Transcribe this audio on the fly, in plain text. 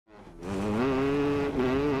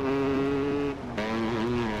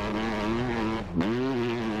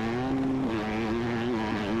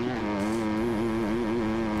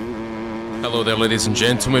Hello there ladies and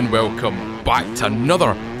gentlemen, welcome back to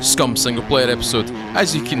another SCUM single player episode.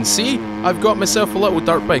 As you can see, I've got myself a little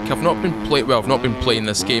dirt bike. I've not been playing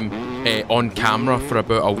this game on camera for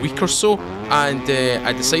about a week or so, and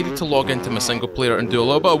I decided to log into my single player and do a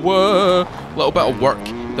little bit of work.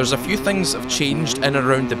 There's a few things that have changed in and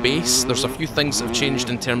around the base. There's a few things that have changed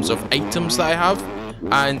in terms of items that I have,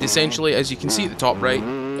 and essentially, as you can see at the top right,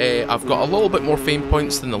 I've got a little bit more fame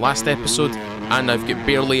points than the last episode, and I've got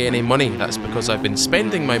barely any money. That's because I've been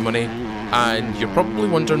spending my money, and you're probably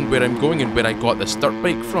wondering where I'm going and where I got this dirt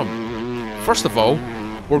bike from. First of all,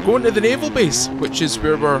 we're going to the naval base, which is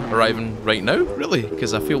where we're arriving right now, really,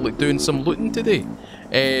 because I feel like doing some looting today.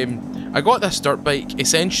 I got this dirt bike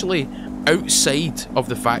essentially outside of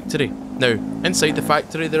the factory. Now, inside the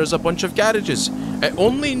factory there's a bunch of garages. It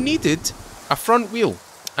only needed a front wheel,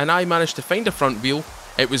 and I managed to find a front wheel.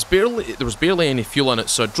 There was barely any fuel in it,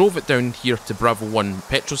 so I drove it down here to Bravo 1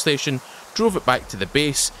 petrol station, drove it back to the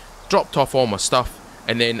base, dropped off all my stuff,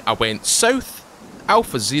 and then I went south,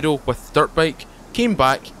 Alpha 0 with the dirt bike, came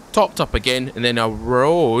back, topped up again, and then I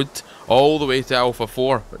rode all the way to Alpha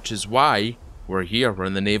 4, which is why we're here. We're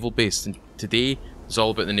in the naval base, and today is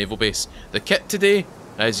all about the naval base. The kit today,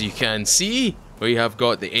 as you can see, we have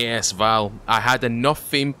got the AS Val. I had enough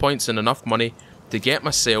fame points and enough money to get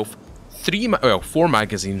myself 4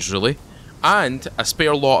 magazines really, and a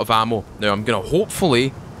spare lot of ammo. Now I'm gonna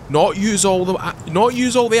hopefully not use all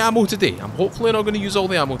the ammo today. I'm hopefully not gonna use all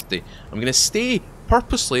the ammo today. I'm gonna stay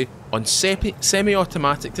purposely on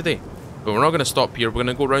semi-automatic today. But we're not gonna stop here. We're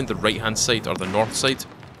gonna go around the right hand side or the north side.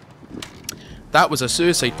 That was a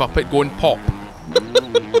suicide puppet going pop.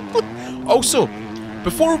 Also,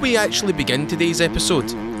 before we actually begin today's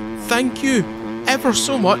episode, thank you ever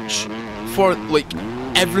so much for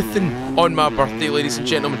everything on my birthday, ladies and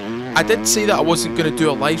gentlemen. I did say that I wasn't going to do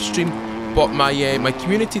a live stream, but my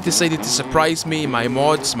community decided to surprise me. My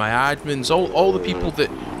mods, my admins, all the people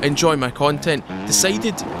that enjoy my content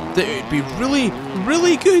decided that it would be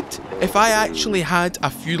really good if I actually had a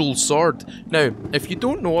feudal sword. Now, if you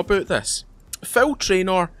don't know about this, Phil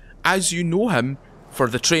Traynor, as you know him for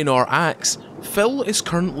the Traynor axe, Phil is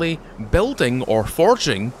currently building or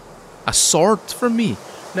forging a sword for me.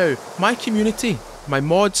 Now, my community, my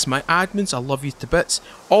mods, my admins, I love you to bits,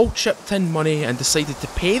 all chipped in money and decided to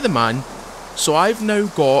pay the man. So I've now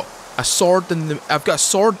got a sword in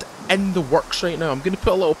the works right now. I'm going to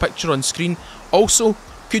put a little picture on screen. Also,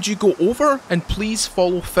 could you go over and please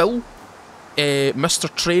follow Phil,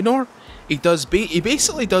 Mr. Traynor? He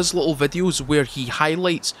basically does little videos where he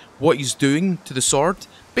highlights what he's doing to the sword.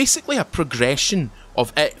 Basically a progression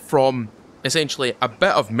of it from essentially a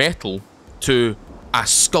bit of metal to a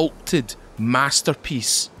sculpted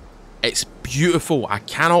masterpiece. It's beautiful. I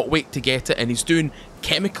cannot wait to get it, and he's doing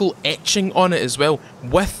chemical etching on it as well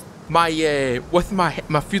with my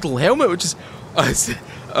feudal helmet, which is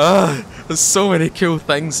there's so many cool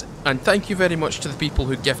things. And thank you very much to the people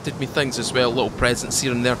who gifted me things as well, little presents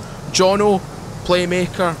here and there. Jono,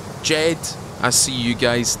 Playmaker, Jed, I see you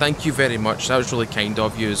guys. Thank you very much. That was really kind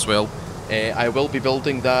of you as well. I will be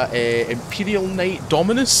building that Imperial Knight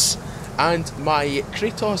Dominus and my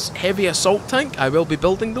Kratos Heavy Assault Tank. I will be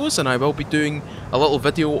building those, and I will be doing a little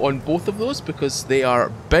video on both of those because they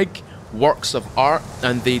are big works of art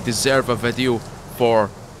and they deserve a video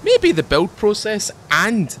for maybe the build process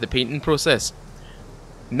and the painting process.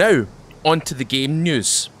 Now, onto the game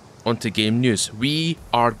news. We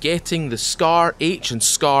are getting the Scar H and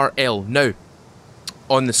Scar L. Now,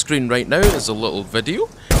 on the screen right now is a little video.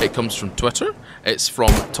 It comes from Twitter. It's from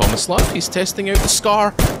Tomislav. He's testing out the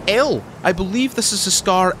Scar L. I believe this is the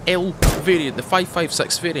Scar L variant, the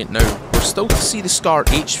 556 variant. Now, we're still to see the Scar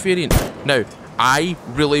H variant. Now, I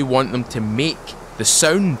really want them to make the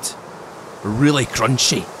sound really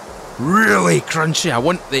crunchy. Really crunchy. I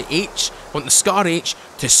want the Scar H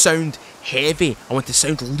to sound heavy. I want it to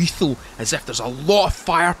sound lethal, as if there's a lot of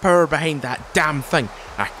firepower behind that damn thing.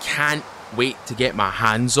 I can't wait to get my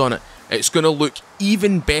hands on it. It's going to look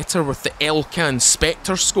even better with the Elcan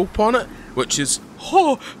Spectre scope on it, which is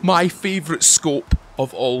my favourite scope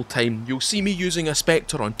of all time. You'll see me using a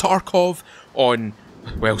Spectre on Tarkov, on,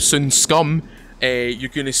 well, soon SCUM. You're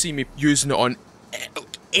going to see me using it on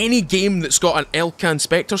any game that's got an Elcan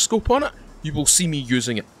Spectre scope on it. You will see me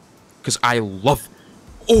using it, because I love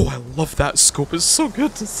that scope. It's so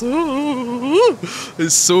good. It's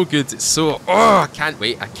so good. It's so... I can't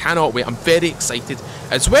wait. I cannot wait. I'm very excited.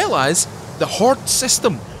 As well as the Horde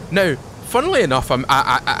system. Now, funnily enough, you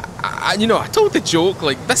know, I told the joke,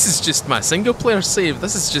 like, this is just my single player save.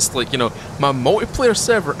 This is just like, you know, my multiplayer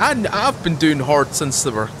server. And I've been doing hard since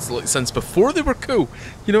they were, like, since before they were cool.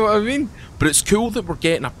 You know what I mean? But it's cool that we're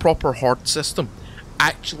getting a proper hard system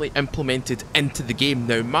actually implemented into the game.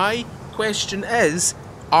 Now, my question is,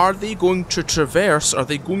 are they going to traverse, are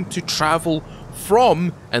they going to travel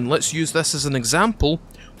from, and let's use this as an example,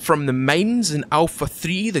 from the mines in Alpha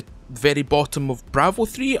 3, the very bottom of Bravo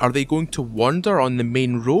 3, are they going to wander on the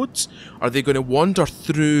main roads? Are they going to wander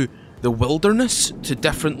through the wilderness to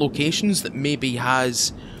different locations that maybe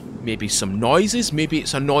has maybe some noises? Maybe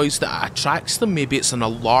it's a noise that attracts them, maybe it's an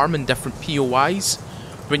alarm in different POIs.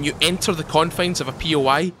 When you enter the confines of a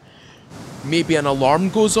POI, maybe an alarm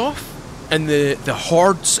goes off and the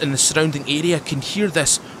hordes in the surrounding area can hear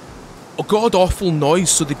this god-awful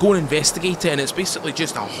noise, so they go and investigate it, and it's basically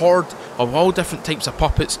just a horde of all different types of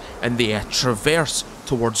puppets, and they traverse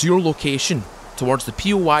towards your location, towards the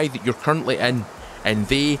POI that you're currently in, and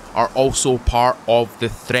they are also part of the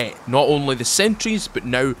threat. Not only the sentries, but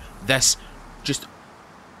now this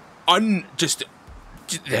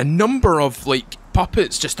the number of, like,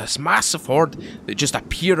 puppets, just this massive horde that just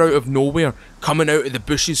appear out of nowhere, coming out of the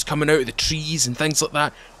bushes, coming out of the trees and things like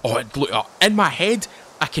that. Oh, in my head,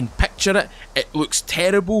 I can picture it. It looks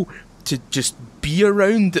terrible to just be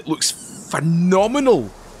around. It looks phenomenal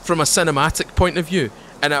from a cinematic point of view.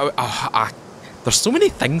 And there's so many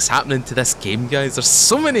things happening to this game, guys. There's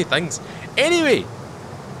so many things. Anyway,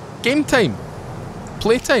 game time.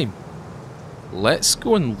 Playtime. Let's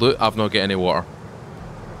go and loot. I've not got any water.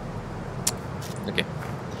 Okay.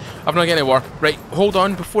 I've not got any water. Right, hold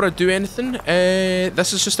on before I do anything.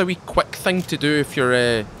 This is just a wee quick thing to do if you're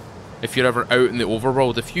ever out in the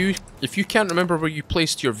overworld. If you can't remember where you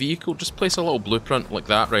placed your vehicle, just place a little blueprint like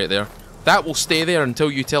that right there. That will stay there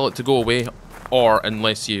until you tell it to go away, or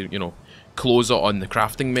unless you know, close it on the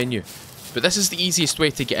crafting menu. But this is the easiest way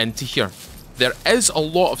to get into here. There is a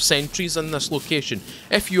lot of sentries in this location.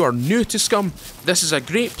 If you are new to SCUM, this is a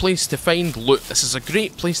great place to find loot. This is a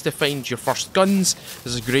great place to find your first guns.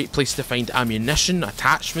 This is a great place to find ammunition,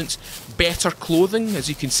 attachments, better clothing. As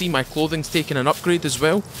you can see, my clothing's taken an upgrade as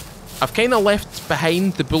well. I've kind of left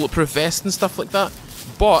behind the bulletproof vest and stuff like that,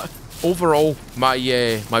 but overall, my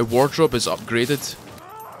my wardrobe is upgraded.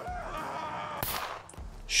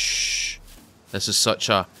 Shh. This is such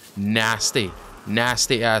a nasty,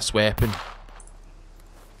 nasty ass weapon.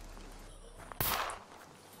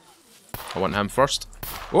 I want him first.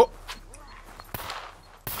 Oh!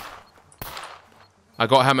 I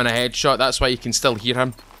got him in a headshot, that's why you can still hear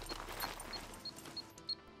him.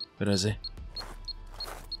 Where is he?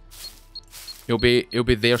 He'll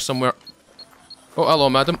be there somewhere. Oh, hello,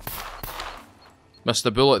 madam. Missed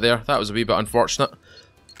a bullet there. That was a wee bit unfortunate.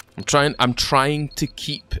 I'm trying to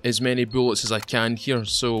keep as many bullets as I can here.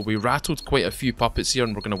 So we rattled quite a few puppets here,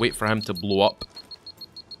 and we're gonna wait for him to blow up.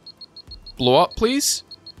 Blow up, please.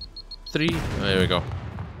 3. There we go.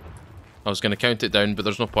 I was gonna count it down, but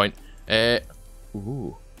there's no point.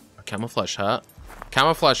 Ooh, a camouflage hat.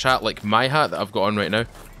 Camouflage hat like my hat that I've got on right now.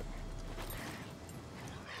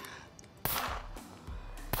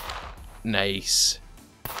 Nice.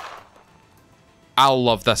 I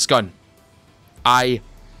love this gun. I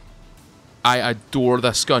adore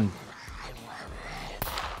this gun.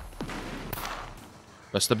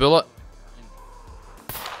 Missed the bullet.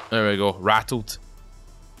 There we go. Rattled.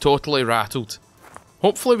 Totally rattled.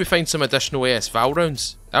 Hopefully we find some additional AS-Val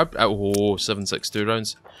rounds. Oh, 7.62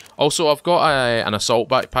 rounds. Also, I've got an assault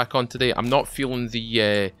backpack on today. I'm not feeling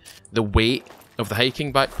the weight of the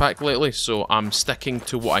hiking backpack lately, so I'm sticking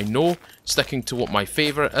to what I know, sticking to what my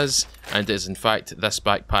favourite is, and it is in fact this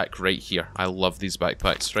backpack right here. I love these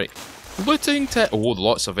backpacks. Right, looting oh,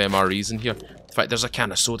 lots of MREs in here. In fact, there's a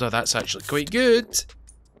can of soda. That's actually quite good.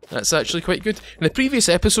 That's actually quite good. In the previous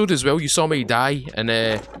episode as well, you saw me die, and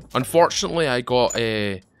unfortunately I got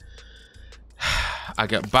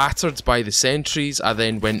battered by the sentries. I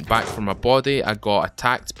then went back for my body. I got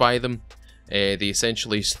attacked by them. They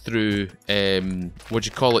essentially threw, what do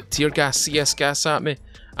you call it, tear gas, CS gas at me,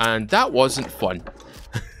 and that wasn't fun.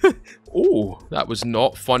 Oh, that was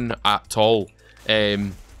not fun at all.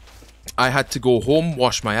 I had to go home,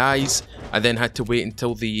 wash my eyes. I then had to wait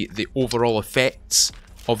until the overall effects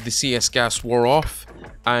of the CS gas wore off,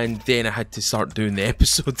 and then I had to start doing the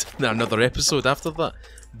episode, another episode after that.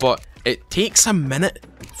 But it takes a minute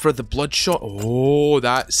for the bloodshot. Oh,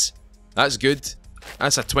 that's good.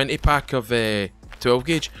 That's a 20 pack of 12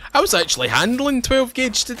 gauge. I was actually handling 12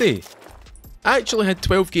 gauge today. I actually had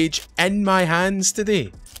 12 gauge in my hands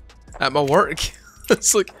today at my work.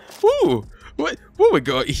 It's like, ooh, What we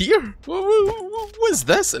got here? What is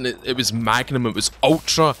this? And it was Magnum. It was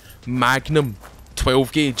Ultra Magnum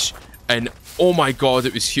 12 gauge. And oh my god,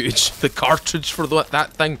 it was huge. The cartridge for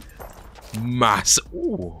that thing. Massive.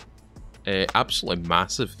 Ooh. Absolutely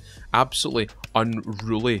massive. Absolutely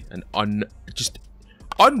unruly and just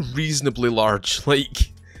unreasonably large.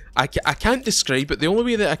 Like, I can't describe it. The only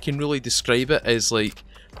way that I can really describe it is like,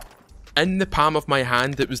 in the palm of my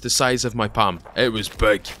hand, it was the size of my palm. It was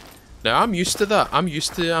big. Now, I'm used to that. I'm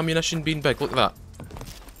used to ammunition being big. Look at that.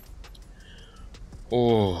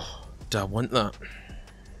 Oh, do I want that?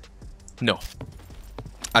 No.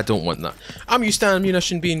 I don't want that. I'm used to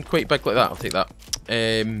ammunition being quite big like that. I'll take that.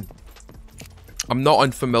 I'm not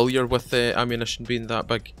unfamiliar with ammunition being that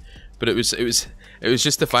big, but it was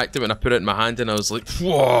just the fact that when I put it in my hand and I was like,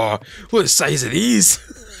 whoa, look at the size of these.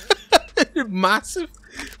 Massive,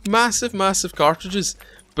 massive, massive cartridges.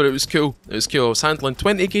 But it was cool. It was cool. I was handling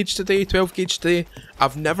 20 gauge today, 12 gauge today.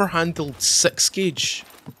 I've never handled 6 gauge.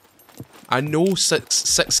 I know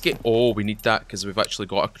 6 gauge. Oh, we need that because we've actually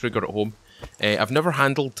got a Kruger at home. I've never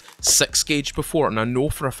handled 6 gauge before, and I know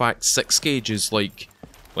for a fact 6 gauge is like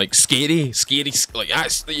scary. Like,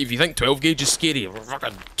 that's, if you think 12 gauge is scary,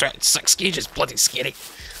 6 gauge is bloody scary.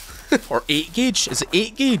 Or 8 gauge? Is it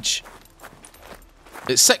 8 gauge?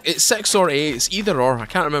 It's 6 or 8. It's either or. I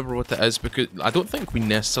can't remember what it is because I don't think we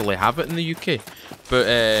necessarily have it in the UK. But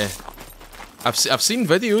I've seen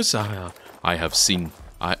videos. I have seen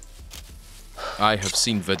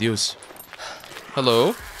videos.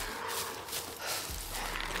 Hello.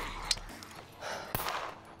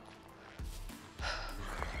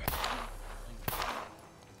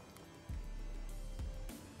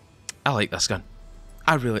 I like this gun.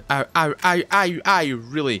 I really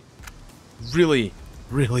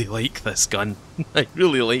like this gun. I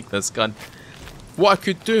really like this gun. What I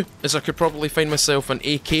could do is I could probably find myself an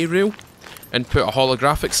AK rail and put a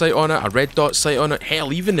holographic sight on it, a red dot sight on it.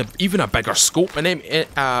 Hell, even a bigger scope, an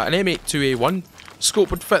M82A1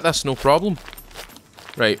 scope would fit this, no problem.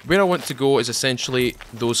 Right, where I want to go is essentially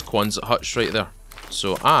those Quonset huts right there.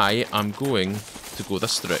 So I am going to go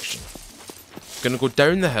this direction. I'm going to go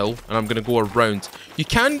down the hill and I'm going to go around. You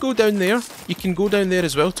can go down there. You can go down there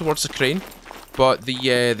as well towards the crane. But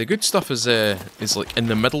the good stuff is like in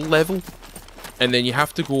the middle level, and then you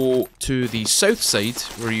have to go to the south side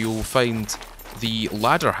where you'll find the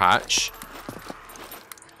ladder hatch,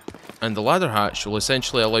 and the ladder hatch will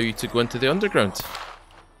essentially allow you to go into the underground.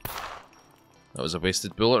 That was a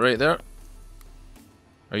wasted bullet right there.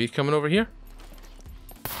 Are you coming over here?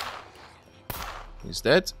 He's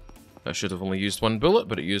dead. I should have only used 1 bullet,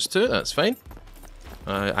 but it used 2. That's fine.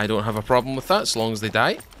 I don't have a problem with that as long as they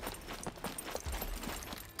die.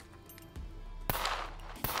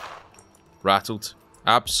 Rattled.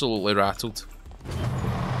 Absolutely rattled.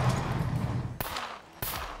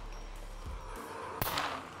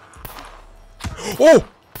 Oh!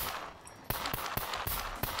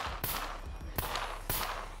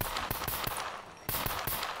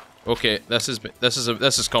 Okay, this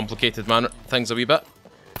is complicated, man. Things a wee bit.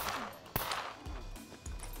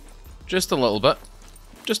 Just a little bit.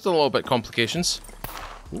 Just a little bit complications.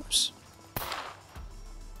 Oops.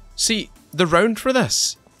 See, the round for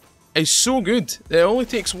this is so good. It only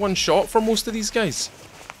takes 1 shot for most of these guys,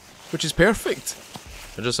 which is perfect.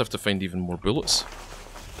 I just have to find even more bullets.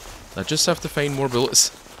 I just have to find more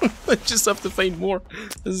bullets. I just have to find more.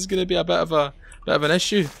 This is going to be a bit of an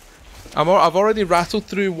issue. I've already rattled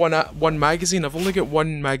through one magazine. I've only got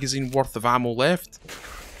 1 magazine worth of ammo left.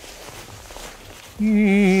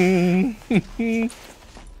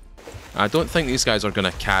 I don't think these guys are going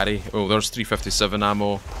to carry. Oh, there's 357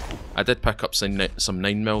 ammo. I did pick up some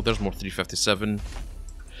 9mm. There's more 357.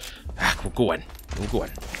 We'll go in. We'll go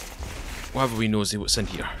in. We'll have a wee nosy what's in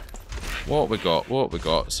here. What we got? What we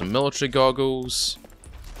got? Some military goggles.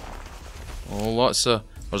 Oh,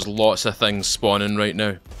 there's lots of things spawning right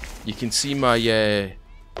now. You can see my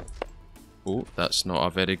oh, that's not a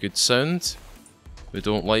very good sound. We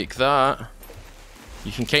don't like that.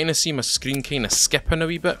 You can kind of see my screen kind of skipping a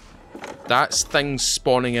wee bit. That's things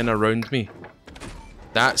spawning in around me.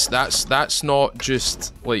 That's not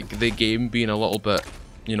just like the game being a little bit,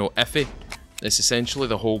 you know, iffy. It's essentially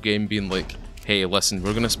the whole game being like, hey, listen,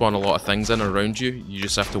 we're gonna spawn a lot of things in around you. You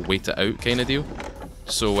just have to wait it out, kind of deal.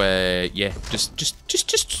 So yeah,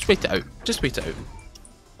 just wait it out. Just wait it out.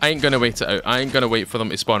 I ain't gonna wait it out. I ain't gonna wait for them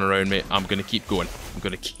to spawn around me. I'm gonna keep going. I'm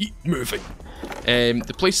gonna keep moving.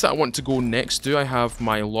 The place that I want to go next, do I have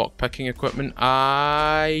my lock picking equipment?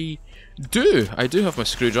 I do have my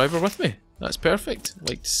screwdriver with me. That's perfect.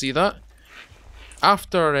 Like to see that.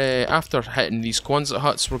 after hitting these Quonset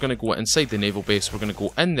huts, we're going to go inside the naval base. We're going to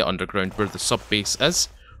go in the underground where the sub base is,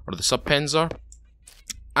 or the sub pens are,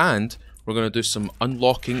 and we're going to do some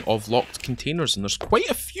unlocking of locked containers. And there's quite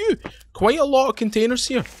a few, quite a lot of containers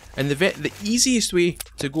here. And the easiest way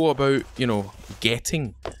to go about, you know,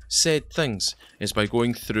 getting said things is by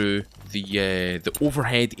going through the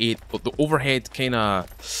overhead kind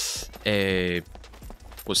of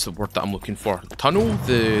what's the word that I'm looking for? Tunnel,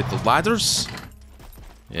 the ladders.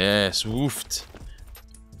 Yes, woofed.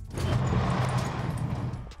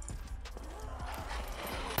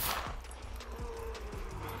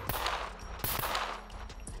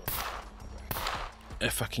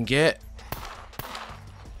 If I can get.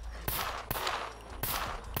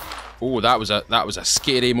 Oh, that was a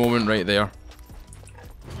scary moment right there.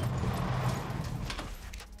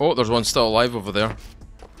 Oh, there's one still alive over there.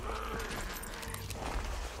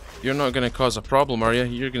 You're not going to cause a problem, are you?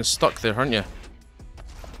 You're going to stuck there, aren't you?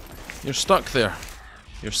 You're stuck there.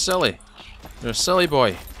 You're silly. You're a silly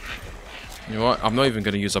boy. You know what? I'm not even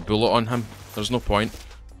going to use a bullet on him. There's no point.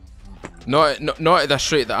 Not at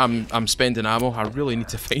this rate that I'm spending ammo. I really need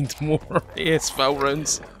to find more ASFL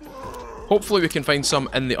rounds. Hopefully we can find some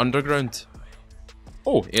in the underground.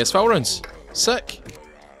 Oh, ASFL rounds. Sick.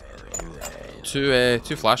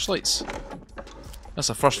 Two flashlights. That's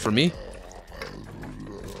a first for me.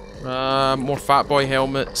 More fat boy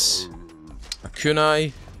helmets. A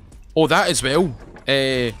kunai. Oh, that as well.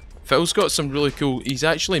 Phil's got some really cool. He's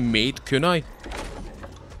actually made kunai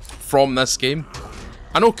from this game.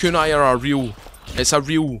 I know kunai are a real. It's a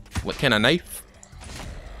real like kind of knife,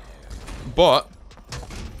 but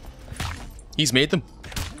he's made them.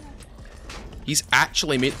 He's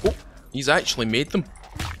actually made. Oh, he's actually made them,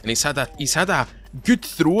 and he's had a good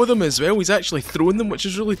throw of them as well. He's actually thrown them, which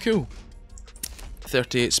is really cool.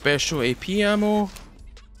 38 special AP ammo,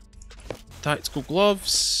 tactical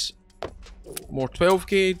gloves, more 12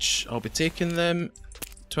 gauge. I'll be taking them.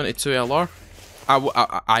 22 LR.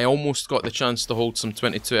 I almost got the chance to hold some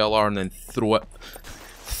 22 LR and then throw it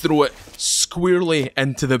squarely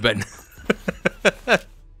into the bin.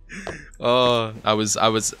 Oh, I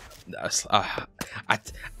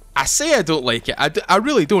say I don't like it. I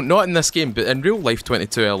really don't. Not in this game, but in real life,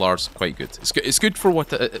 22 LR is quite good. It's good for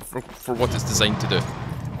what it's designed to do.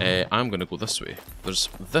 I'm gonna go this way. There's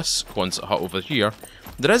this Quonset hut over here.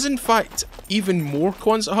 There is in fact even more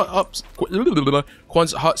Quonset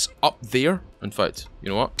huts up there. In fact, you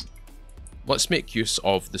know what? Let's make use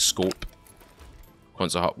of the scope.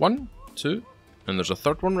 Quonset hut 1, 2, and there's a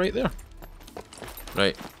third one right there.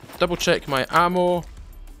 Right, double check my ammo.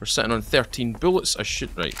 We're sitting on 13 bullets. I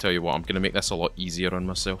should, right, tell you what, I'm going to make this a lot easier on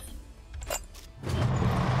myself.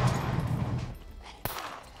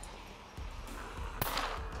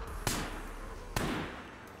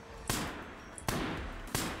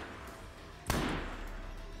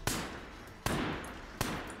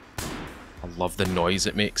 I love the noise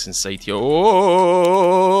it makes inside here.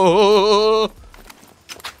 Oh!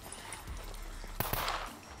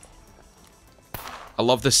 I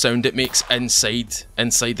love the sound it makes inside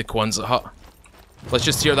the Quonset hut. Let's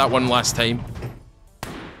just hear that one last time.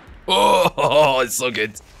 Oh, it's so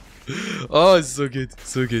good. Oh, it's so good.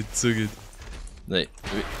 So good. So good. Right.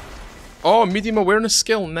 Oh, medium awareness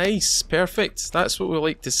skill. Nice. Perfect. That's what we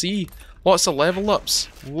like to see. Lots of level ups.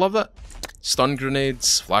 Love it. Stun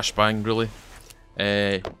grenades. Flashbang, really.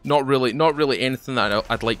 Not really anything that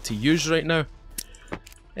I'd like to use right now.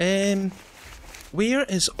 Where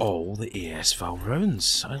is all the ASFL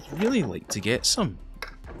rounds? I'd really like to get some.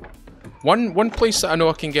 One place that I know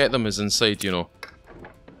I can get them is inside, you know,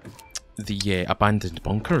 the abandoned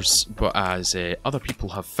bunkers. But as other people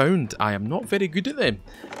have found, I am not very good at them.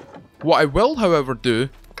 What I will, however, do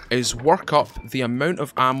is work up the amount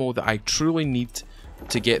of ammo that I truly need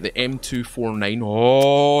to get the M249.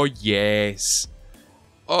 Oh, yes.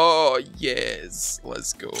 Oh, yes.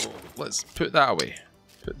 Let's go. Let's put that away.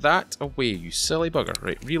 Put that away, you silly bugger.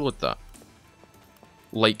 Right, reload that.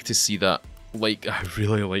 Like to see that. Like, I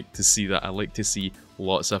really like to see that. I like to see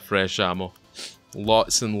lots of fresh ammo.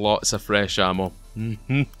 Lots and lots of fresh ammo.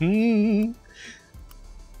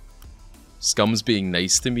 Scum's being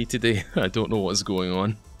nice to me today. I don't know what's going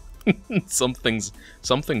on. Something's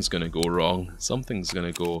gonna go wrong. Something's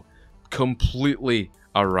gonna go completely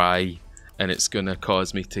awry. And it's gonna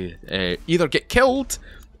cause me to either get killed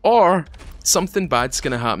or something bad's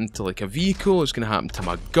gonna happen to like a vehicle, it's gonna happen to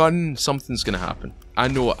my gun, something's gonna happen. I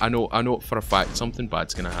know it for a fact, something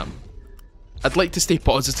bad's gonna happen. I'd like to stay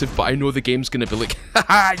positive, but I know the game's gonna be like,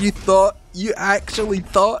 haha, you actually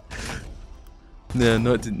thought? No,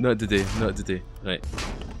 not today, not today. Right.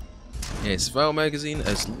 Yes, Val magazine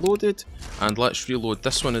is loaded, and let's reload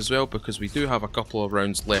this one as well because we do have a couple of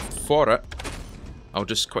rounds left for it. I'll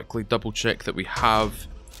just quickly double check that we have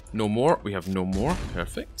no more. We have no more.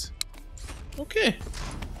 Perfect. Okay.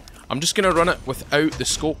 I'm just going to run it without the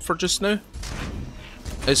scope for just now.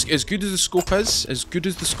 As good as the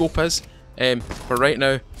scope is, for right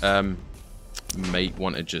now, might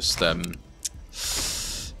want to just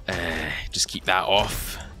keep that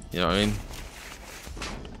off. You know what I mean?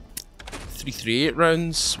 338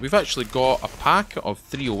 rounds. We've actually got a pack of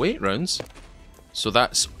 308 rounds. So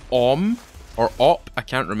that's OM or OP, I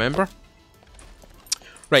can't remember.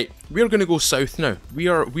 Right, we're going to go south now. We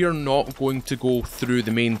are not going to go through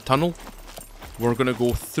the main tunnel. We're going to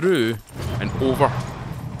go through and over.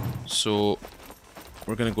 So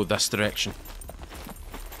we're going to go this direction.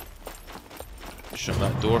 Shut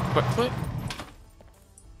that door quickly.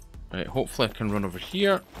 Right, hopefully I can run over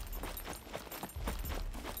here.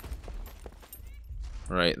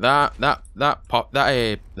 Right, the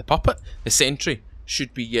puppet, the sentry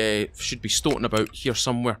should be stoating about here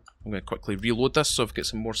somewhere. I'm going to quickly reload this so I've got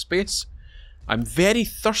some more space. I'm very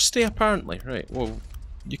thirsty apparently. Right, well,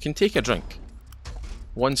 you can take a drink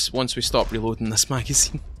once we stop reloading this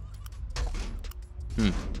magazine.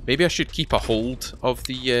 Maybe I should keep a hold of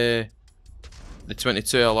the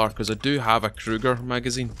 22 LR because I do have a Kruger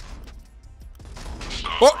magazine.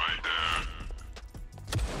 Stop right there.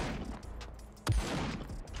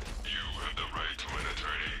 You have the right to an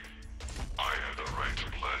attorney. I have the right to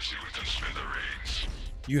blast you into smithereens.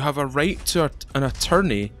 You have a right to an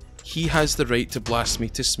attorney. He has the right to blast me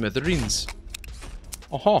to smithereens.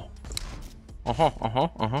 Uh-huh.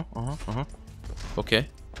 Okay.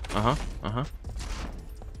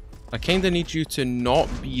 I kinda need you to not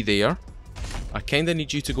be there. I kinda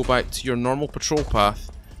need you to go back to your normal patrol path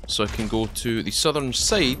so I can go to the southern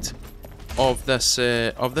side of this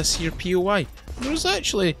here POI. There's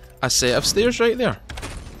actually a set of stairs right there.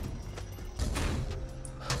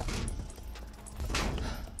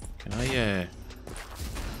 Can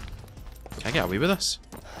I get away with this?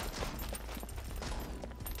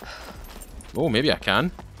 Oh, maybe I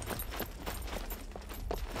can.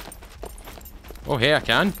 Oh, hey, I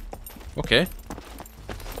can. Okay.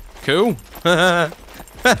 Cool.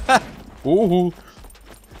 Oh.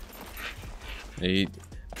 He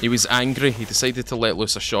was angry. He decided to let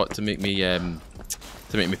loose a shot to make me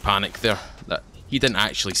panic there. That he didn't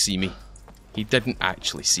actually see me. He didn't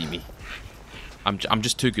actually see me. I'm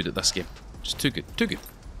just too good at this game. Just too good. Too good.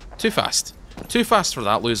 Too fast. Too fast for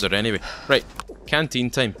that loser anyway. Right. Canteen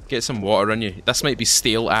time. Get some water in you. This might be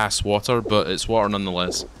stale ass water, but it's water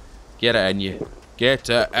nonetheless. Get it in you. Get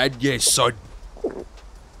it in you, son.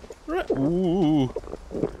 Right. Ooh.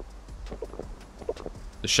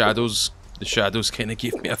 The shadows kind of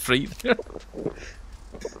gave me a fright there.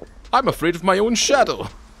 I'm afraid of my own shadow.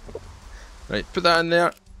 Right, put that in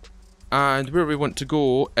there. And where we want to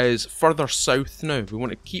go is further south now. We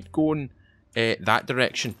want to keep going that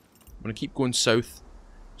direction. We want to keep going south.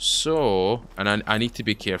 So, and I need to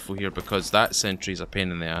be careful here because that sentry is a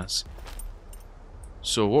pain in the ass.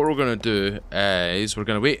 So what we're going to do is we're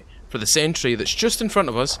going to wait for the sentry that's just in front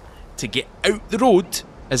of us to get out the road,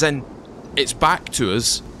 as in it's back to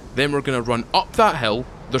us. Then we're going to run up that hill.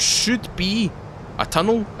 There should be a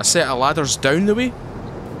tunnel, a set of ladders down the way,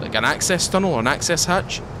 like an access tunnel or an access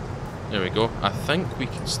hatch. There we go. I think we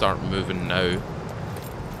can start moving now.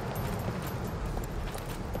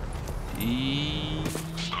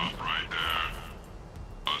 Stop right there.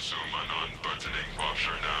 Assume a non-threatening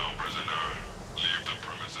posture now, prisoner. Leave the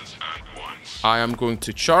premises at once. I am going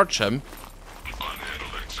to charge him.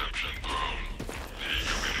 Unhandled exception thrown.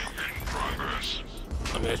 Decommitting in progress.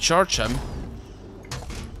 I'm going to charge him.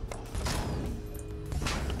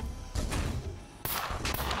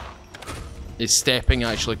 His stepping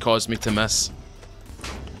actually caused me to miss.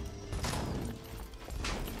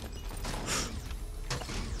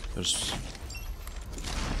 There's...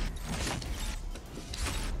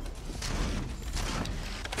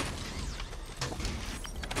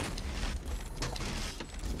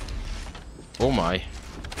 Oh my.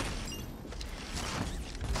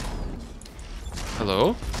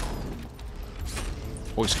 Hello?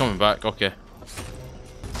 Oh, he's coming back, okay.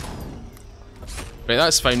 Right,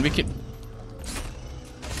 that's fine, we can...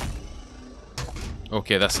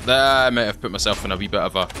 Okay, that I might have put myself in a wee bit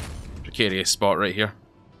of a precarious spot right here.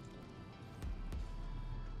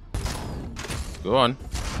 Go on.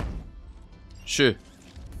 Shoo.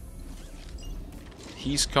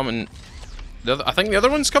 He's coming... I think the other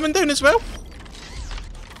one's coming down as well.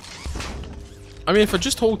 I mean, if I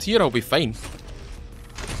just hold here, I'll be fine.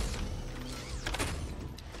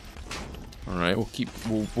 Alright.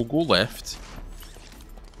 Right, we'll go left.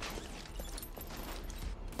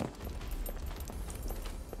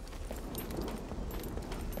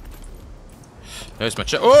 There's my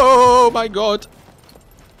chip. Oh my god!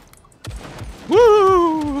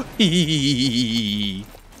 Woo!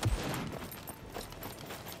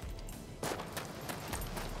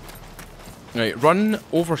 Right, run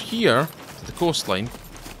over here to the coastline.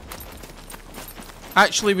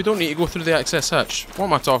 Actually, we don't need to go through the access hatch. What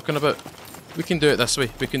am I talking about? We can do it this way.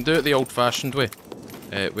 We can do it the old-fashioned way.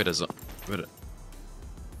 Where is it? Where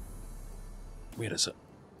is it?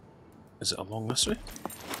 Is it along this way?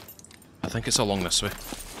 I think it's along this way.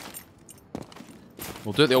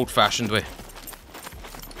 We'll do it the old-fashioned way.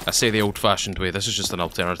 I say the old-fashioned way. This is just an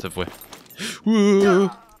alternative way.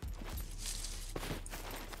 Woo!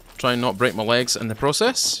 Try and not break my legs in the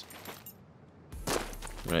process.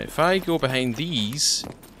 Right, if I go behind these...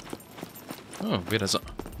 Oh, where is it?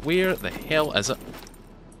 Where the hell is it?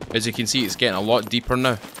 As you can see, it's getting a lot deeper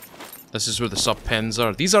now. This is where the sub-pens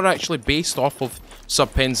are. These are actually based off of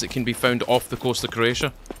sub-pens that can be found off the coast of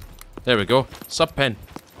Croatia. There we go. Sub-pen.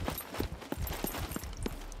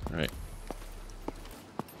 Right.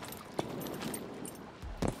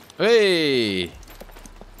 Hey!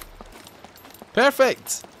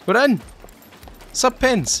 Perfect! We're in!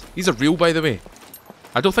 Sub-pens. These are real, by the way.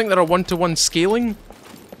 I don't think they're a one-to-one scaling,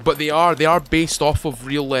 but they are based off of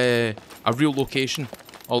real a real location.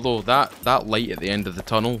 Although that light at the end of the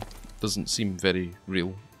tunnel doesn't seem very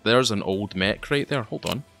real. There's an old mech right there. Hold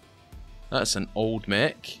on. That's an old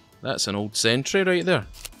mech. That's an old sentry right there.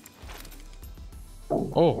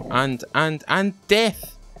 Oh, and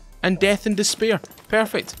death. And death and despair.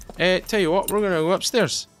 Perfect. Tell you what, we're gonna go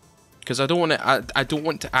upstairs. Because I don't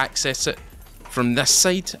want to access it from this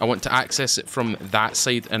side. I want to access it from that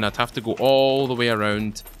side, and I'd have to go all the way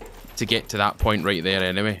around to get to that point right there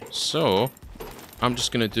anyway. So I'm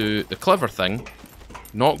just gonna do the clever thing.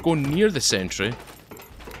 Not go near the sentry,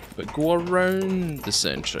 but go around the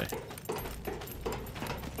sentry.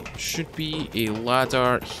 Should be a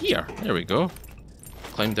ladder here. There we go.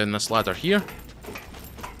 Climb down this ladder here.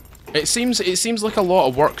 It seems like a lot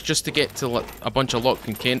of work just to get to a bunch of locked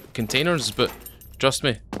containers, but trust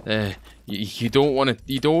me, you don't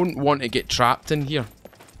want to get trapped in here.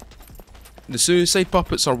 The suicide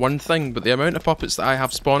puppets are one thing, but the amount of puppets that I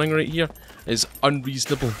have spawning right here is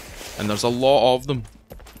unreasonable, and there's a lot of them.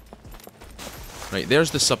 Right,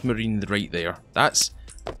 there's the submarine right there. There's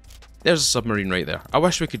a submarine right there. I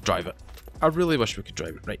wish we could drive it. I really wish we could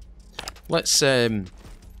drive it. Right. Let's,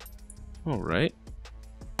 alright.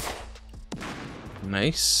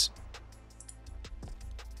 Nice.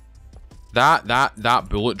 That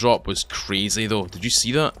bullet drop was crazy though. Did you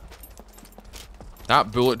see that?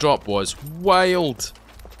 That bullet drop was wild.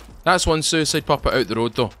 That's one suicide puppet out the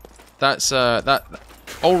road though. That's, that...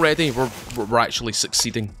 Already, we're actually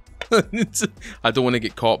succeeding. I don't want to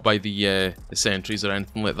get caught by the sentries or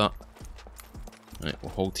anything like that. Right,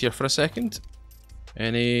 we'll hold here for a second.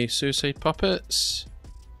 Any suicide puppets?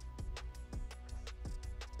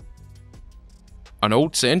 An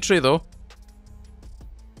old sentry though.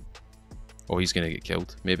 Oh, he's gonna get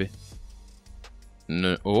killed, maybe.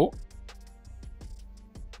 No. Oh.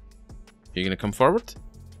 You gonna come forward?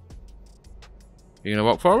 You gonna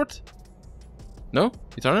walk forward? No?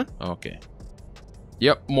 You turning? Okay.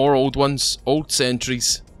 Yep, more old ones. Old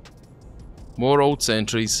sentries. More old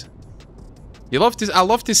sentries. I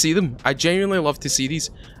love to see them. I genuinely love to see these.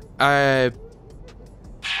 Oh!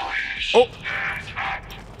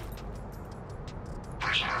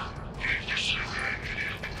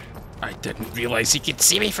 I didn't realize he could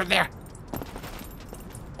see me from there.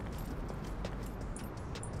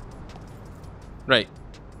 Right.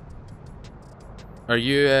 Are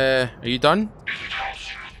you done?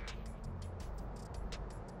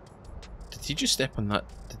 Did he just step on that?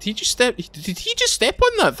 Did he just step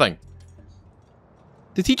on that thing?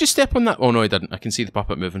 Did he just step on that? Oh no, he didn't. I can see the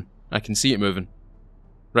puppet moving. I can see it moving.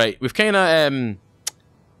 Right, we've kind of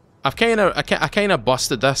I kind of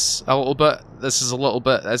busted this a little bit. This is a little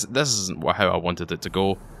bit. This isn't how I wanted it to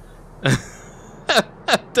go. I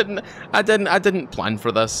didn't plan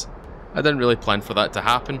for this. I didn't really plan for that to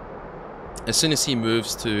happen. As soon as he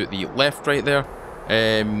moves to the left, right there.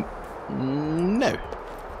 No.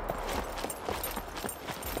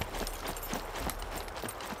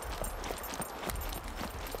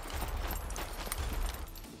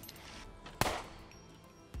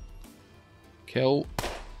 Kill.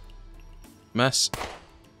 Miss.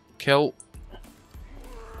 Kill.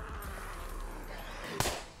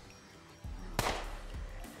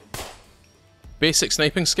 Basic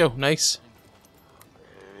sniping skill, nice.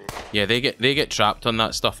 Yeah, they get trapped on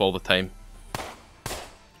that stuff all the time.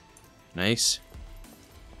 Nice.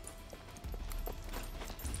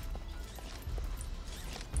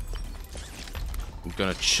 I'm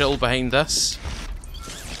gonna chill behind this.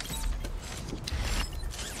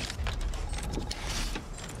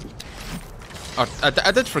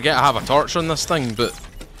 I did forget I have a torch on this thing, but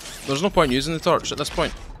there's no point using the torch at this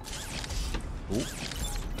point. Ooh.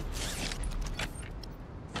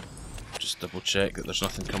 Just double check that there's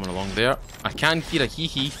nothing coming along there. I can hear a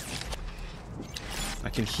hee-hee. I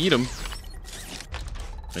can hear him.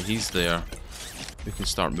 Right, he's there. We can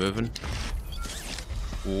start moving.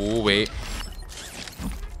 Oh, wait.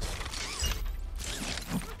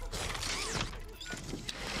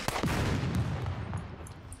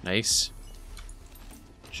 Nice.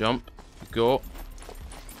 Jump. Go.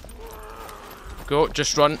 Go.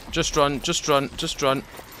 Just run. Just run. Just run. Just run.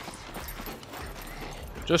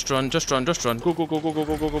 Just run. Just run. Just run. Go, go, go, go, go,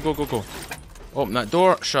 go, go, go, go, go, go. Open that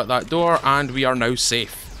door. Shut that door. And we are now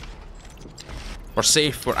safe. We're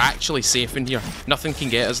safe. We're actually safe in here. Nothing can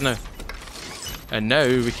get us now. And now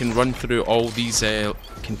we can run through all these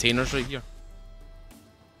containers right here.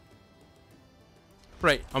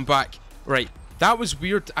 Right. I'm back. Right. That was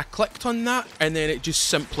weird. I clicked on that and then it just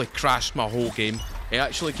simply crashed my whole game. It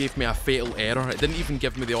actually gave me a fatal error. It didn't even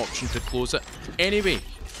give me the option to close it. Anyway,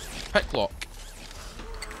 pick lock.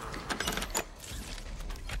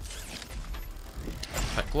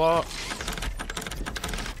 Pick lock.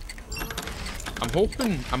 I'm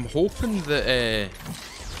hoping that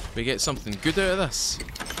we get something good out of this.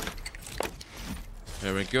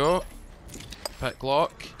 There we go. Pick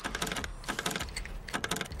lock.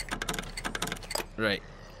 Right.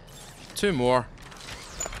 2 more.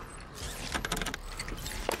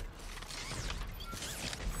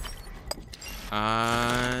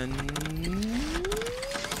 And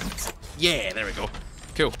yeah, there we go.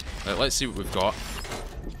 Cool. Right, let's see what we've got.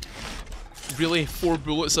 Really? 4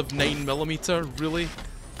 bullets of 9mm? Really?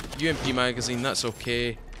 UMP magazine, that's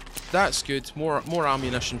okay. That's good. More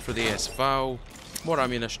ammunition for the SVAL. More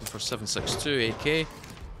ammunition for 7.62 AK.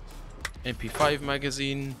 MP5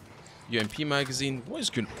 magazine. UMP magazine. What is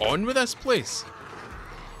going on with this place?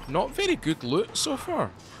 Not very good loot so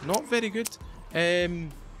far. Not very good. I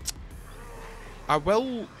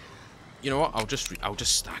will. You know what? I'll just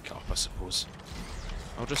stack it up, I suppose.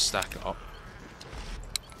 I'll just stack it up.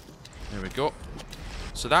 There we go.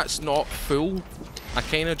 So that's not full. I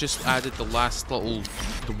kind of just added the last little,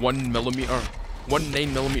 the 1mm,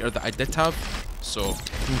 9mm that I did have. So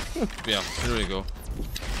yeah, there we go.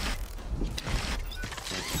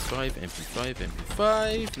 MP5,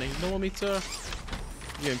 MP5, 9mm,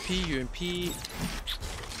 UMP.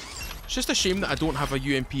 It's just a shame that I don't have a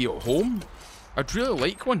UMP at home. I'd really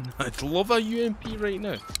like one. I'd love a UMP right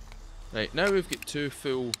now. Right, now we've got 2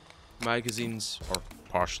 full magazines, or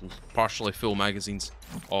partially full magazines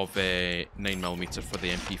of 9mm for the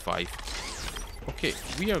MP5. Okay,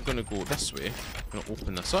 we are going to go this way. I'm going to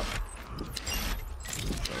open this up.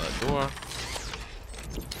 Shut that door.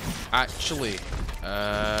 Actually,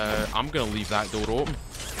 I'm going to leave that door open.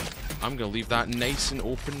 I'm going to leave that nice and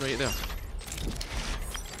open right there.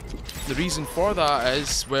 The reason for that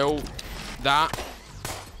is, well,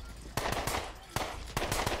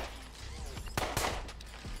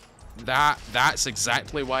 that's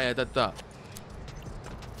exactly why I did that.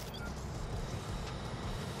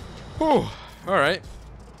 Oh, alright.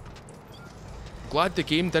 Glad the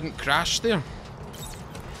game didn't crash there.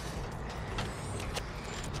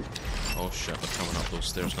 Oh shit, they're coming up those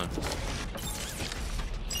stairs now.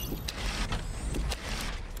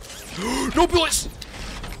 No bullets!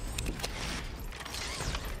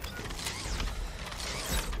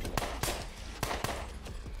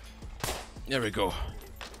 There we go.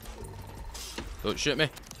 Don't shoot me.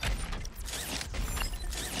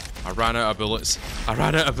 I ran out of bullets. I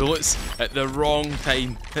ran out of bullets at the wrong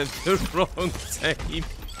time. At the wrong time.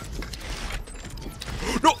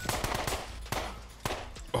 No!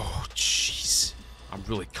 Oh, jeez. I'm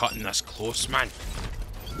really cutting this close, man.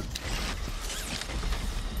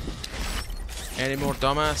 Any more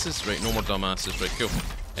dumbasses? Right, no more dumbasses. Right, cool.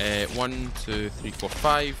 1, 2, 3, 4,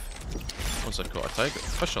 5. Once I caught a tiger.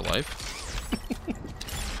 Fish alive.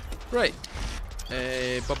 Right.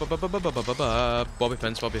 Bobby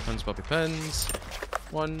pins, bobby pins, bobby pins.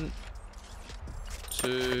 1,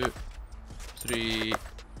 2, 3,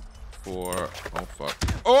 4. Oh fuck.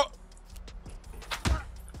 Oh!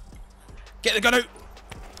 Get the gun out!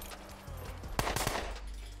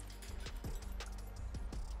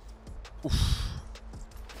 Oof.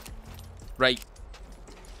 Right.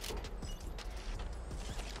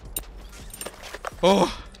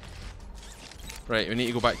 Oh! Right, we need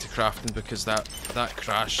to go back to crafting because that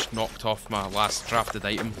crash knocked off my last crafted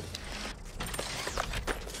item.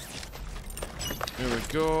 There we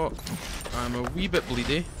go. I'm a wee bit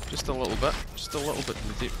bleedy. Just a little bit. Just a little bit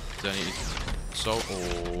bleedy. Do I need salt?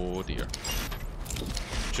 Oh dear.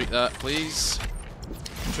 Treat that, please.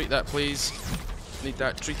 Treat that, please. Need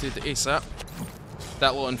that treated ASAP.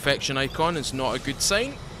 That little infection icon is not a good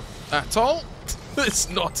sign at all. It's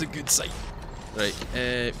not a good sign. Right,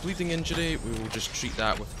 bleeding injury, we will just treat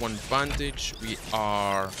that with one bandage. We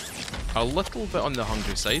are a little bit on the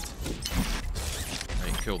hungry side.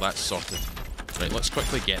 Right, cool, that's sorted. Right, let's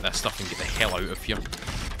quickly get this stuff and get the hell out of here.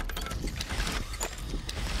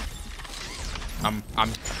 I'm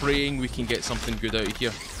praying we can get something good out of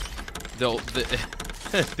here.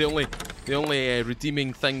 The only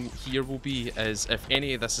redeeming thing here will be is if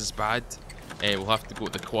any of this is bad, we'll have to go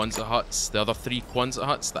to the Kwanzaa huts, the other 3 Kwanzaa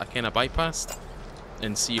huts that I kind of bypassed,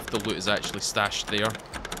 and see if the loot is actually stashed there.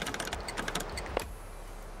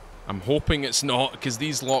 I'm hoping it's not, because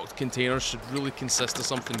these locked containers should really consist of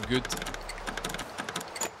something good.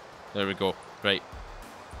 There we go. Right.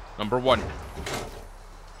 Number 1.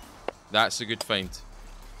 That's a good find.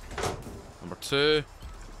 Number 2.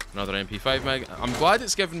 Another MP5 mag. I'm glad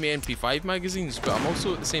it's giving me MP5 magazines, but I'm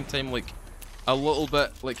also at the same time like a little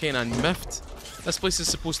bit like kind of miffed. This place is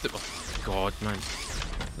supposed to... Oh, God, man.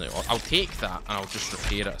 No, I'll take that and I'll just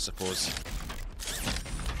repair it, I suppose.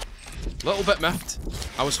 A little bit miffed.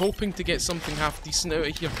 I was hoping to get something half decent out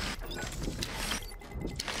of here.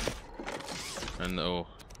 And oh,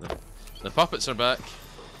 the puppets are back.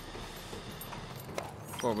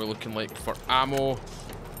 What are we looking like for ammo?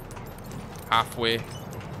 Halfway.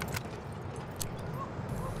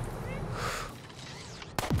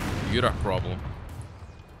 You're a problem.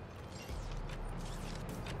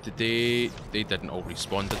 Did they didn't all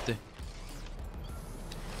respawn, did they?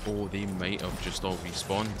 Oh, they might have just all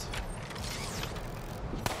respawned.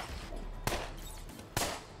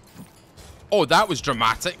 Oh, that was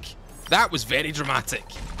dramatic. That was very dramatic.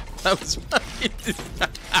 That was...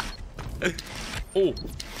 Oh.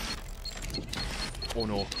 Oh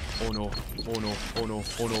no. Oh no. Oh no. Oh no.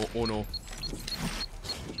 Oh no. Oh no.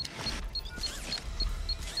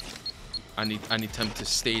 I need him to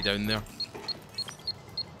stay down there.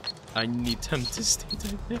 I need him to stay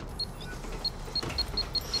down there.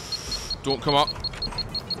 Don't come up.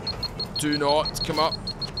 Do not come up.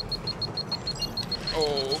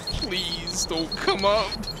 Oh, please don't come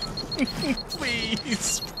up.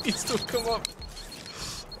 Please. Please don't come up.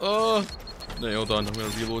 Oh. No, hold on. I'm going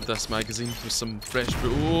to reload this magazine with some fresh...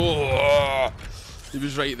 Oh, he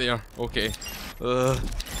was right there. Okay. I'm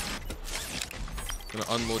going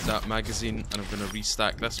to unload that magazine and I'm going to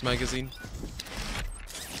restack this magazine.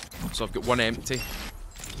 So I've got one empty.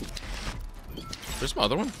 Where's my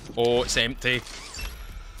other one? Oh, it's empty.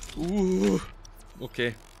 Ooh.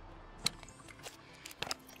 Okay.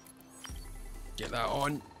 Get that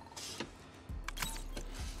on.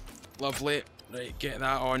 Lovely. Right, get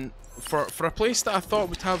that on. For a place that I thought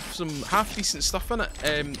would have some half decent stuff in it,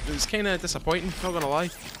 it was kind of disappointing, not gonna lie.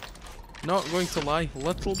 Not going to lie,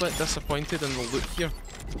 little bit disappointed in the loot here.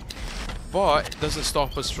 But it doesn't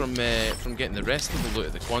stop us from getting the rest of the loot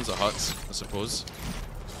at the Kwanzaa huts, I suppose.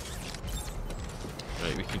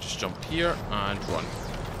 Right, we can just jump here and run.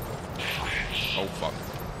 Oh fuck.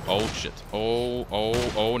 Oh shit.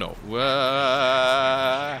 Oh no.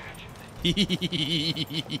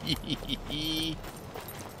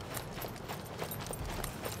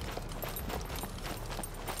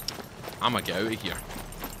 I'ma get out of here.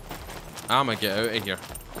 I'ma get out of here.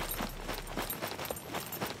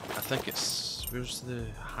 I think it's... Where's the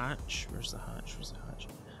hatch? Where's the hatch? Where's the hatch?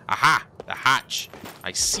 Aha! The hatch!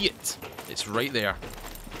 I see it! It's right there.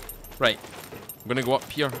 Right. I'm gonna go up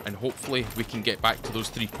here and hopefully we can get back to those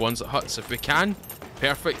 3 Kwanzaa huts. If we can,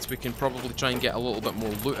 perfect. We can probably try and get a little bit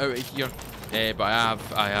more loot out of here. But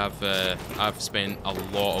I've spent a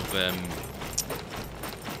lot of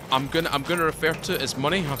I'm gonna refer to it as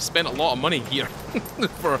money. I've spent a lot of money here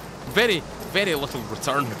for very, very little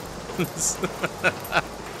return.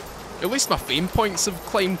 At least my fame points have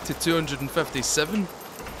climbed to 257.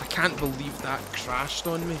 I can't believe that crashed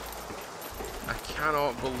on me. I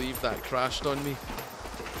cannot believe that crashed on me.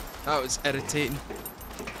 That was irritating.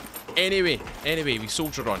 Anyway, we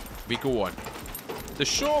soldier on. We go on. The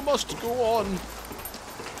show must go on.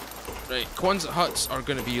 Right, Kwanzaa huts are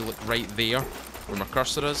going to be like right there where my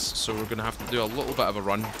cursor is, so we're going to have to do a little bit of a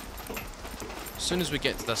run. As soon as we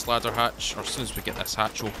get to this ladder hatch, or as soon as we get this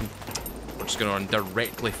hatch open, we're just going to run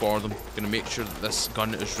directly for them. Going to make sure that this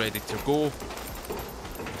gun is ready to go.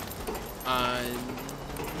 And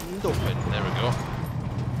open. There we go.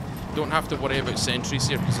 Don't have to worry about sentries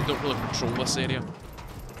here because they don't really patrol this area.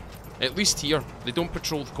 At least here, they don't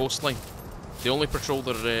patrol the coastline. They only patrol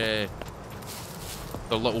their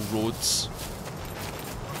They're little roads.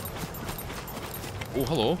 Oh,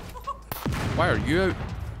 hello. Why are you out?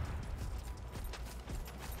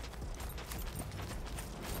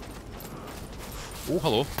 Oh,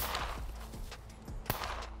 hello.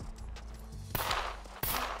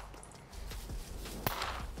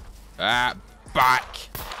 Ah, back.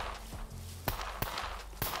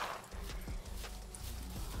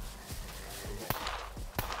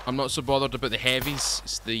 I'm not so bothered about the heavies.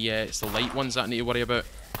 It's the light ones that I need to worry about.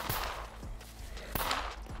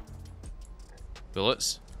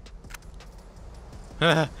 Bullets.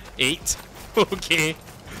 8. Okay.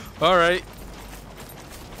 Alright.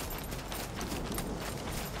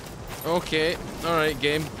 Okay. Alright,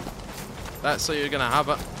 game. That's how you're gonna have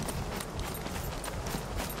it.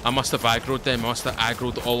 I must have aggroed them. I must have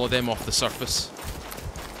aggroed all of them off the surface.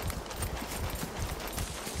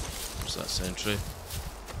 Where's that sentry? Is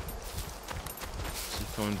he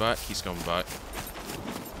coming back? He's coming back.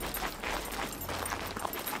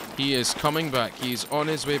 He is coming back. He's on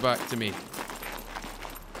his way back to me.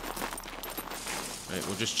 Right,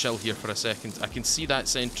 we'll just chill here for a second. I can see that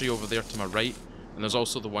sentry over there to my right, and there's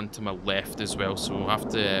also the one to my left as well. So we'll have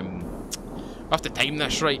to time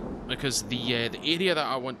this right, because the area that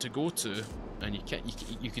I want to go to, and you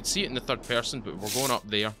could see it in the third person, but we're going up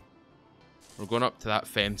there. We're going up to that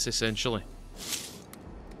fence essentially.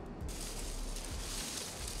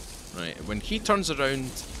 Right, when he turns around,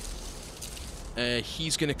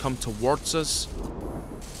 he's going to come towards us.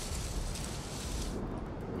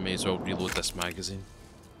 May as well reload this magazine.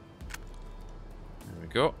 There we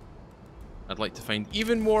go. I'd like to find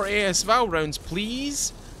even more AS-Val rounds,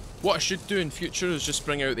 please. What I should do in future is just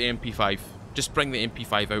bring out the MP5. Just bring the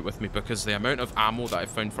MP5 out with me, because the amount of ammo that I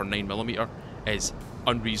found for 9mm is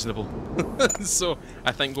unreasonable. So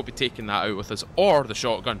I think we'll be taking that out with us. Or the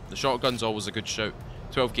shotgun. The shotgun's always a good shout.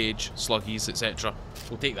 12 gauge, sluggies, etc.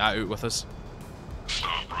 We'll take that out with us.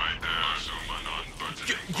 Stop right there. Assume a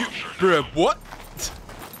non-budgeting posture Bruh, now. what? You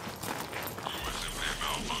simply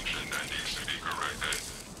malfunctioned and needs to be corrected.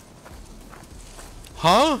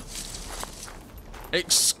 Huh?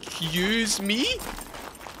 Excuse me?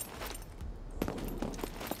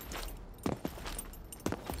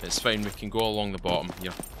 It's fine, we can go along the bottom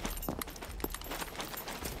here.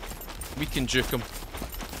 We can juke him.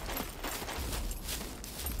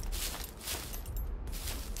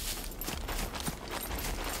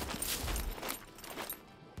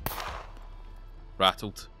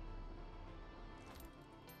 Rattled.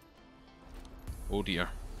 Oh dear.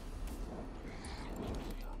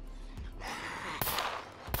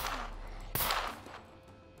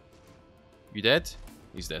 You dead?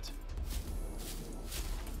 He's dead.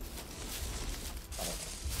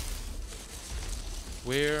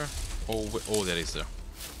 Where? Oh, oh, there he's there.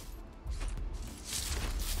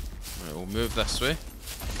 Right, we'll move this way.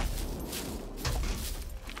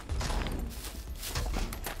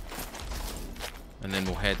 And then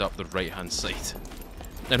we'll head up the right hand side.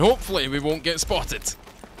 And hopefully we won't get spotted.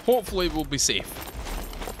 Hopefully we'll be safe.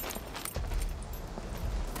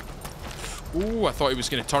 Ooh, I thought he was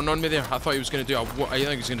going to turn on me there. I thought he was going to do a... I think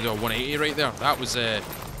he was going to do a 180 right there. That was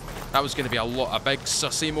going to be a big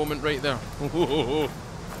sussy moment right there.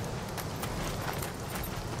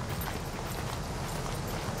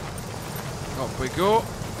 Up we go.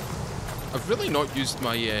 I've really not used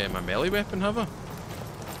my my melee weapon, have I?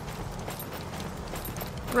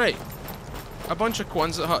 Right. A bunch of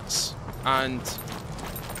Quonset huts and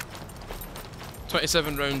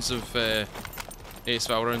 27 rounds of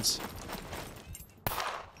AS-Val rounds.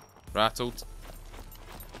 Rattled.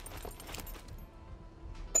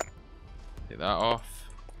 Take that off.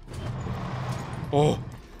 Oh!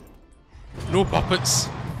 No puppets!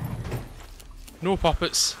 No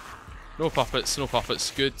puppets! No puppets, no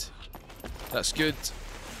puppets. Good. That's good.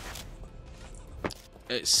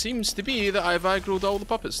 It seems to be that I've aggroed all the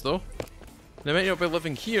puppets though. They might not be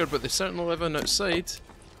living here, but they certainly live outside.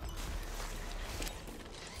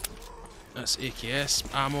 That's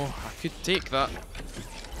AKS ammo. I could take that.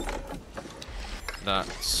 That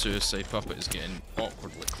suicide puppet is getting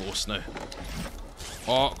awkwardly close now.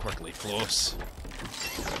 Awkwardly close.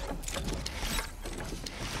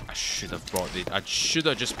 I should have brought the... I should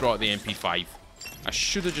have just brought the MP5. I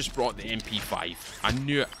should have just brought the MP5. I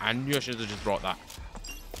knew I should have just brought that.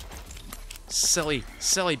 Silly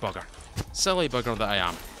bugger. Silly bugger that I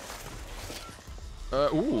am.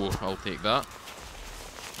 Ooh, I'll take that.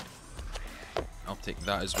 I'll take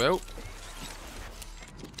that as well.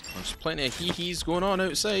 There's plenty of hee-hees going on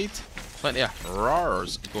outside. Plenty of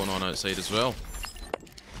rars going on outside as well.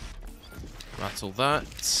 Rattle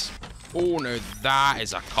that. Oh, now that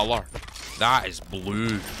is a colour. That is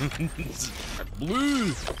blue.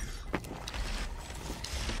 Blue.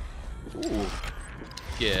 Ooh.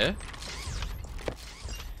 Yeah.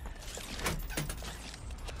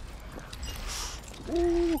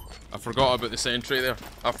 Ooh. I forgot about the sentry there.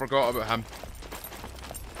 I forgot about him.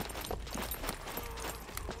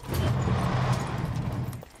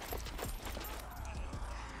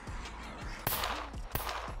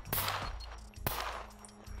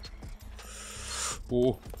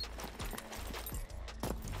 Oh.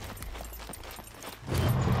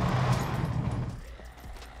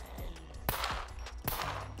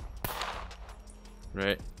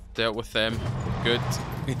 Right, dealt with them. Good.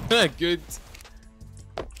 Good.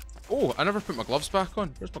 Oh, I never put my gloves back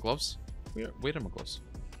on. Where's my gloves? Where are my gloves?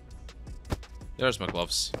 There's my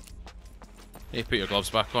gloves. Hey, put your gloves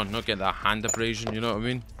back on, not get that hand abrasion, you know what I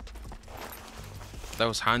mean?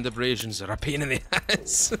 Those hand abrasions are a pain in the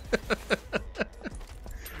ass.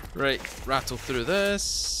 Right, rattle through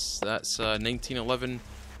this. That's 1911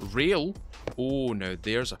 rail. Oh, now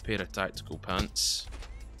there's a pair of tactical pants.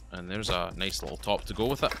 And there's a nice little top to go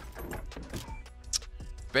with it.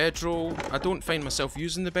 Bedroll. I don't find myself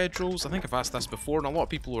using the bedrolls. I think I've asked this before, and a lot of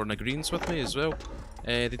people are in agreement with me as well.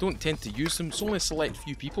 They don't tend to use them. It's only a select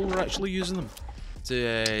few people who are actually using them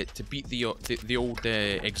to beat the old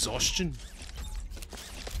exhaustion.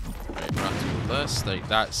 Right, rattle this. Right,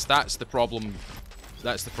 that's the problem.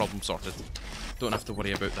 That's the problem sorted. Don't have to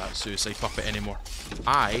worry about that suicide puppet anymore.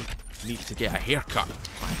 I need to get a haircut.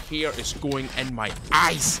 My hair is going in my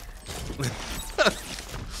eyes.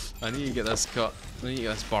 I need to get this cut. I need to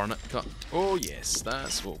get this barnet cut. Oh yes,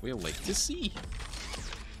 that's what we like to see.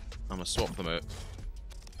 I'm gonna swap them out.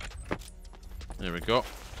 There we go.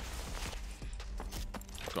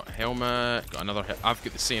 Got a helmet. Got another. I've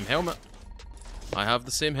got the same helmet. I have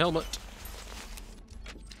the same helmet.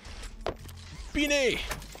 Beanie!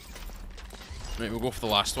 Right, we'll go for the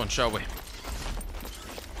last one, shall we?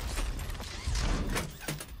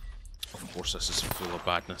 Of course, this is full of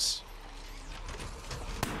badness.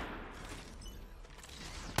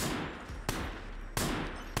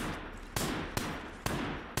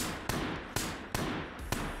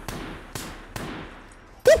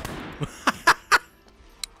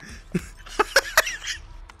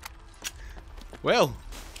 Well,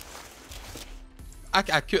 I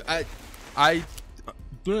don't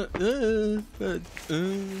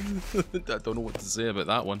know what to say about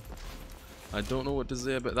that one. I don't know what to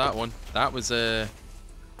say about that one. That was a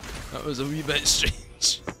wee bit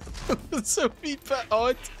strange. It's a wee bit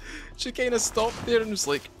odd. She kind of stopped there and was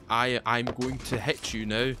like, I'm going to hit you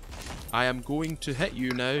now. I am going to hit you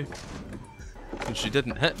now. And she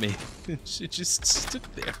didn't hit me. She just stood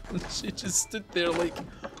there. She just stood there like,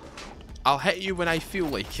 I'll hit you when I feel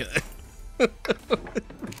like it.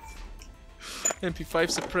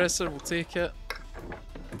 MP5 suppressor, we'll take it.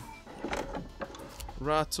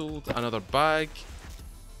 Rattled, another bag.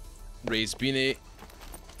 Raised beanie.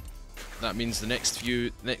 That means the next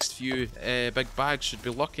few big bags should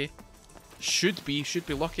be lucky. Should be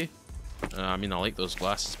lucky. I mean, I like those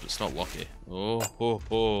glasses, but it's not lucky. Oh ho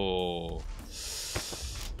ho.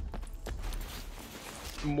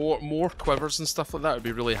 More quivers and stuff like that would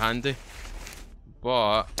be really handy.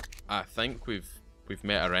 But I think we've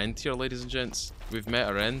met our end here, ladies and gents. We've met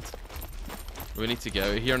our end. We need to get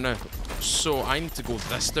out of here now. So I need to go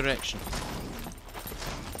this direction.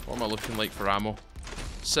 What am I looking like for ammo?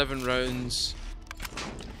 7 rounds.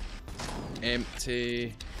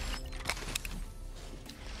 Empty.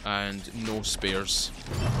 And no spares.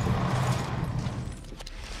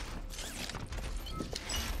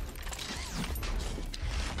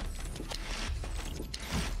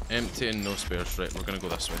 Empty and no spares. Right, we're gonna go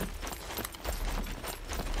this way.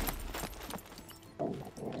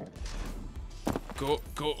 Go,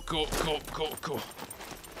 go, go, go, go, go.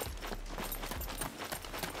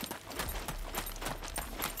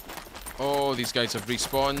 Oh, these guys have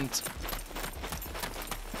respawned.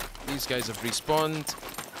 These guys have respawned.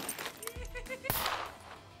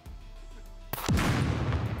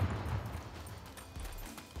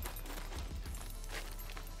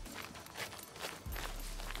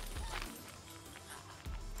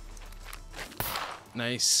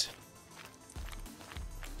 Nice.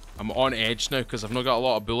 I'm on edge now because I've not got a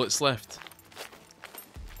lot of bullets left.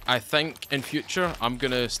 I think in future I'm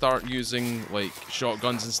gonna start using like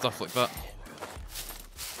shotguns and stuff like that.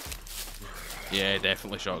 Yeah,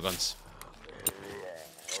 definitely shotguns.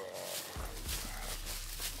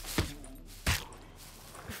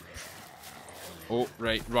 Oh,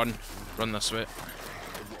 right, run. Run this way.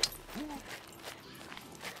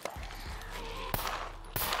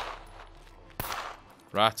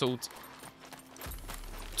 Rattled.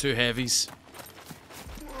 2 heavies.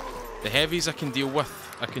 The heavies I can deal with.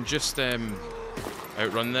 I can just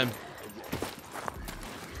outrun them.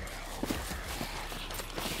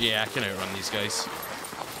 Yeah, I can outrun these guys.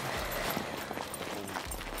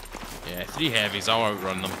 Yeah, 3 heavies, I'll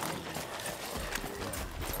outrun them.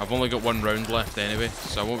 I've only got 1 round left anyway,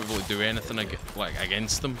 so I won't be able to do anything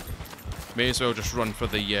against them. May as well just run for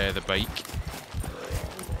the bike.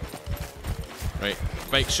 Right,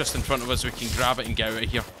 bike's just in front of us, we can grab it and get out of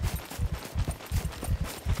here.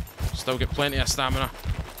 Still get plenty of stamina.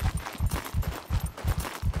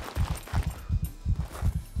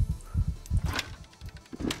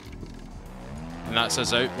 And that's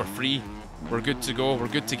us out, we're free. We're good to go, we're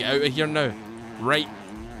good to get out of here now. Right,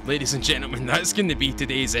 ladies and gentlemen, that's going to be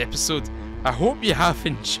today's episode. I hope you have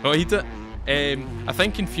enjoyed it. I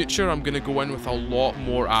think in future I'm going to go in with a lot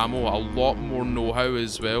more ammo, a lot more know-how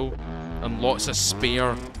as well. And lots of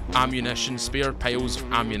spare ammunition, spare piles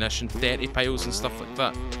of ammunition, 30 piles and stuff like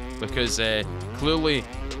that. Because clearly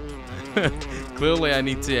I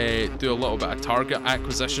need to do a little bit of target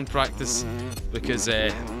acquisition practice. Because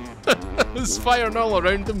there's firing all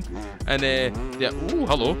around them. And yeah, oh,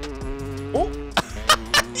 hello. Oh,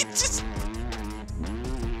 just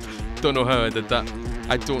don't know how I did that.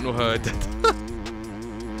 I don't know how I did that.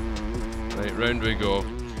 Right, round we go.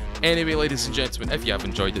 Anyway, ladies and gentlemen, if you have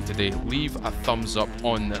enjoyed it today, leave a thumbs up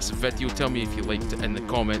on this video. Tell me if you liked it in the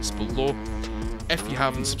comments below. If you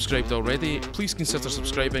haven't subscribed already, please consider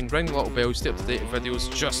subscribing, ring the little bell, stay up to date with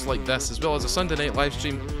videos just like this, as well as a Sunday night live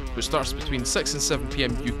stream which starts between 6 and 7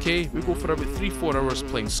 PM UK. We go for about 3-4 hours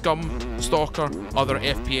playing SCUM, Stalker, other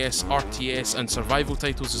FPS, RTS and survival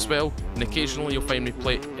titles as well, and occasionally you'll find me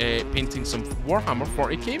painting some Warhammer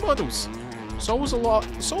 40k models. It's always a lot,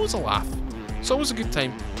 it's always a laugh, it's always a good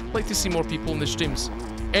time. I'd like to see more people in the streams.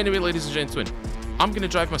 Anyway, ladies and gentlemen, I'm going to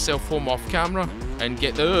drive myself home off camera and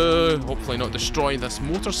get hopefully not destroy this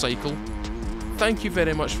motorcycle. Thank you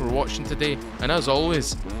very much for watching today, and as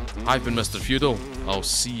always, I've been Mr. Feudal. I'll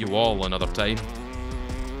see you all another time.